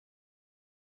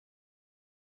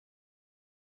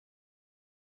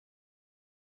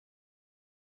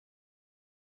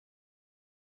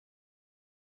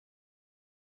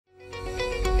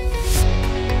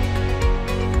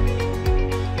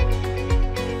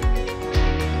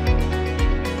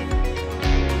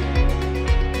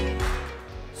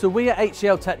So we at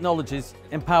HCL Technologies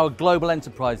empower global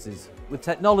enterprises with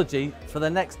technology for the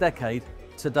next decade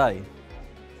today.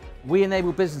 We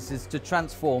enable businesses to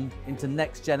transform into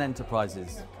next-gen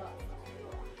enterprises.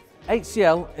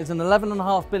 HCL is an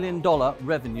 $11.5 billion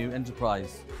revenue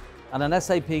enterprise and an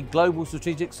SAP Global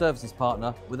Strategic Services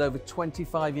partner with over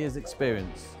 25 years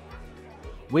experience.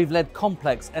 We've led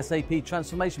complex SAP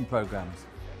transformation programs,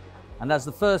 and as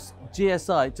the first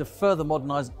GSI to further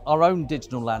modernize our own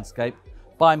digital landscape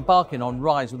by embarking on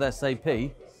RISE with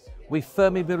SAP, we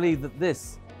firmly believe that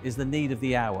this is the need of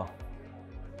the hour.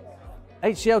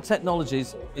 HCL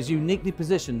Technologies is uniquely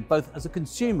positioned both as a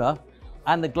consumer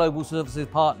and a global services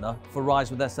partner for RISE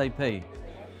with SAP.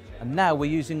 And now we're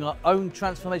using our own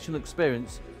transformational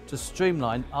experience to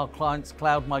streamline our clients'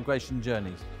 cloud migration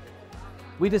journeys.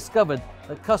 We discovered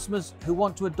that customers who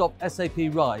want to adopt SAP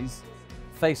RISE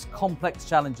face complex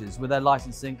challenges with their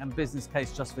licensing and business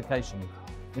case justification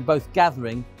in both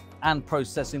gathering and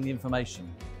processing the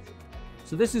information.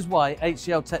 So this is why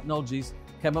HCL Technologies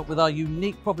came up with our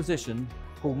unique proposition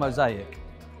called Mosaic.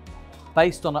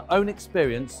 Based on our own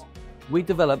experience, we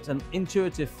developed an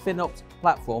intuitive FinOps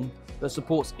platform that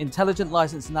supports intelligent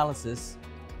license analysis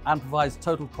and provides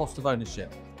total cost of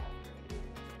ownership.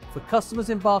 For customers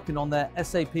embarking on their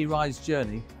SAP RISE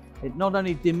journey, it not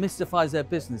only demystifies their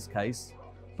business case,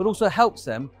 but also helps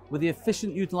them with the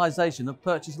efficient utilization of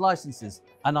purchased licenses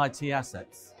and IT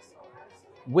assets.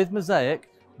 With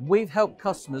Mosaic, we've helped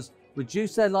customers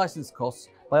reduce their license costs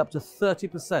by up to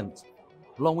 30%,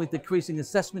 along with decreasing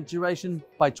assessment duration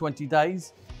by 20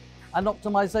 days and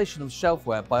optimization of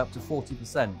shelfware by up to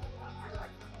 40%.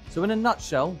 So in a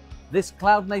nutshell, this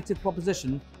cloud-native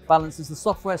proposition balances the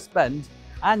software spend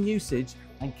and usage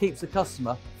and keeps the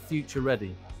customer future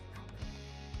ready.